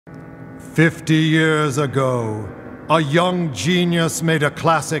50 years ago, a young genius made a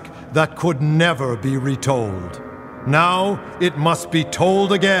classic that could never be retold. Now, it must be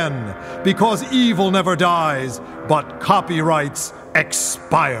told again, because evil never dies, but copyrights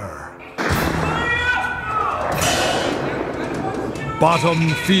expire. Bottom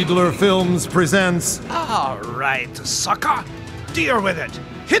Fiedler Films presents... All right, sucker. Deal with it.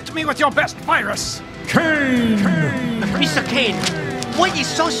 Hit me with your best virus. Kane! Mr. Kane, what is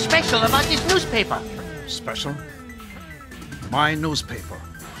so special about this newspaper? Special? My newspaper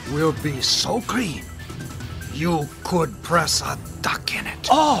will be so clean, you could press a duck in it.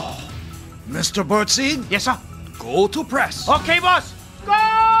 Oh! Mr. Birdseed? Yes, sir. Go to press. Okay, boss. Go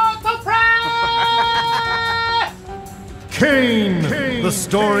to press! Kane! The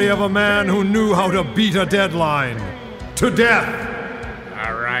story of a man who knew how to beat a deadline. To death!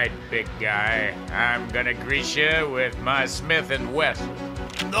 All right, big guy. I'm gonna grease you with my Smith & Wesson.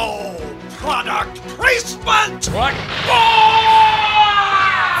 No product placement! What?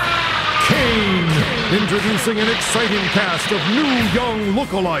 Kane! Introducing an exciting cast of new young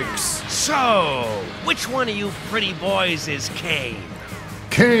lookalikes. So, which one of you pretty boys is Kane?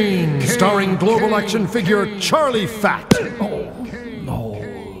 Kane, starring global action figure Charlie Fat.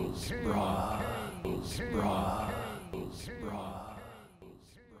 Nose, bruh.